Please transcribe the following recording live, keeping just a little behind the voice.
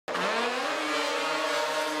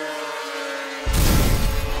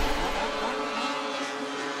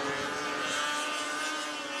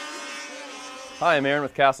Hi, I'm Aaron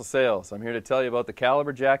with Castle Sales. I'm here to tell you about the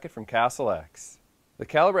Caliber jacket from Castle X. The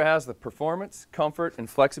Caliber has the performance, comfort, and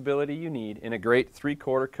flexibility you need in a great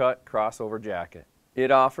 3/4 cut crossover jacket. It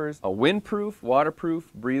offers a windproof,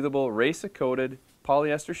 waterproof, breathable, racer-coated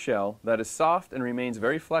polyester shell that is soft and remains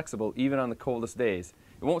very flexible even on the coldest days.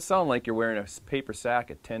 It won't sound like you're wearing a paper sack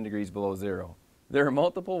at 10 degrees below zero. There are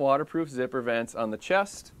multiple waterproof zipper vents on the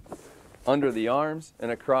chest, under the arms, and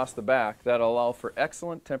across the back that allow for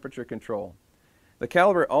excellent temperature control. The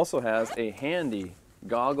Caliber also has a handy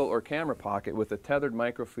goggle or camera pocket with a tethered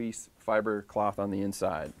microfiche fiber cloth on the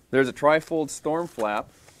inside. There's a tri-fold storm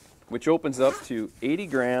flap which opens up to 80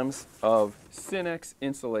 grams of Cynix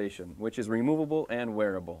insulation, which is removable and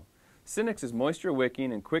wearable. Cynix is moisture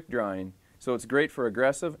wicking and quick drying, so it's great for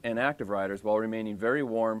aggressive and active riders while remaining very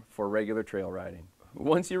warm for regular trail riding.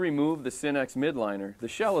 Once you remove the Cynix midliner, the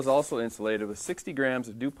shell is also insulated with 60 grams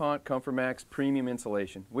of DuPont ComforMax Premium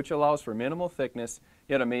insulation, which allows for minimal thickness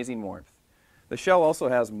yet amazing warmth. The shell also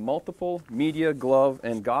has multiple media, glove,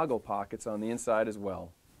 and goggle pockets on the inside as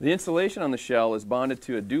well. The insulation on the shell is bonded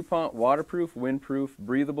to a DuPont waterproof, windproof,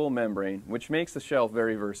 breathable membrane, which makes the shell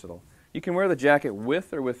very versatile. You can wear the jacket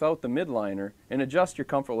with or without the midliner and adjust your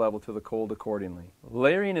comfort level to the cold accordingly.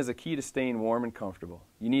 Layering is a key to staying warm and comfortable.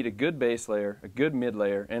 You need a good base layer, a good mid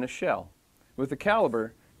layer, and a shell. With the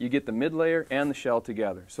Caliber, you get the mid layer and the shell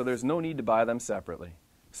together, so there's no need to buy them separately.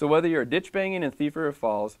 So whether you're ditch banging in Thief River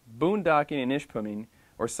Falls, boondocking in Ishpeming,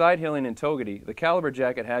 or side hilling in Togety, the Caliber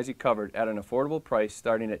jacket has you covered at an affordable price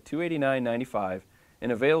starting at $289.95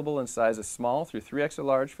 and available in sizes small through 3X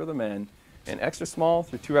large for the men and extra small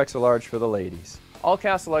through 2X large for the ladies. All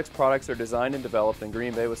Castle X products are designed and developed in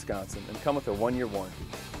Green Bay, Wisconsin and come with a 1-year warranty.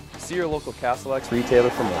 See your local Castle X retailer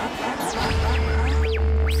for more.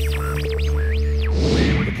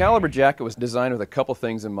 The Caliber jacket was designed with a couple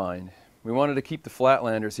things in mind. We wanted to keep the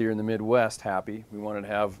flatlanders here in the Midwest happy. We wanted to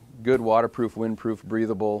have good waterproof, windproof,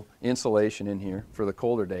 breathable insulation in here for the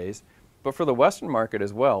colder days. But for the Western market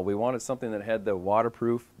as well, we wanted something that had the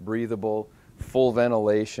waterproof, breathable, full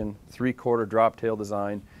ventilation, 3/4 drop tail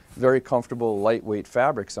design, very comfortable, lightweight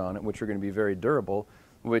fabrics on it, which are going to be very durable,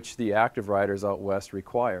 which the active riders out west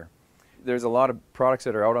require. There's a lot of products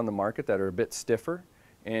that are out on the market that are a bit stiffer,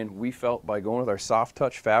 and we felt by going with our soft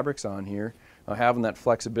touch fabrics on here, having that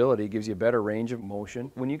flexibility gives you a better range of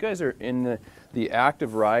motion. When you guys are in the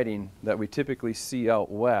active riding that we typically see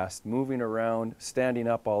out west, moving around, standing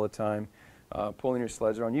up all the time, pulling your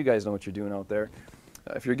sleds around, you guys know what you're doing out there.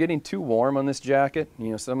 If you're getting too warm on this jacket,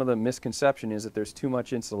 some of the misconception is that there's too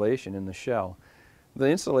much insulation in the shell. The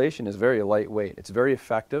insulation is very lightweight. It's very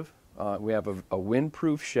effective. We have a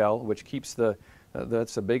windproof shell, which keeps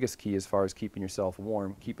that's the biggest key as far as keeping yourself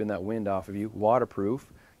warm, keeping that wind off of you.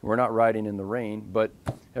 Waterproof. We're not riding in the rain, but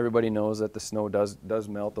everybody knows that the snow does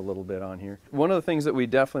melt a little bit on here. One of the things that we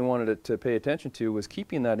definitely wanted to pay attention to was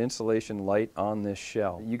keeping that insulation light on this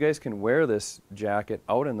shell. You guys can wear this jacket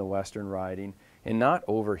out in the Western riding and not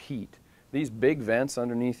overheat. These big vents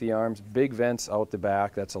underneath the arms, big vents out the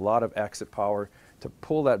back, that's a lot of exit power to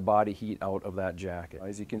pull that body heat out of that jacket.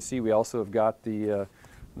 As you can see, we also have got the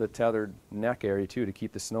tethered neck area too to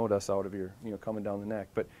keep the snow dust out of your, coming down the neck.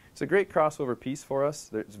 But it's a great crossover piece for us.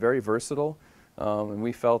 It's very versatile, and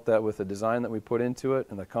we felt that with the design that we put into it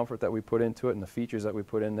and the comfort that we put into it and the features that we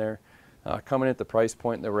put in there, coming at the price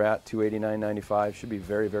point that we're at, $289.95, should be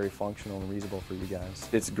very, very functional and reasonable for you guys.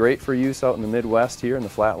 It's great for use out in the Midwest here in the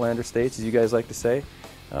Flatlander states, as you guys like to say,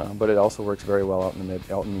 but it also works very well out in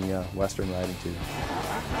the Western riding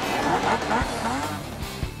too.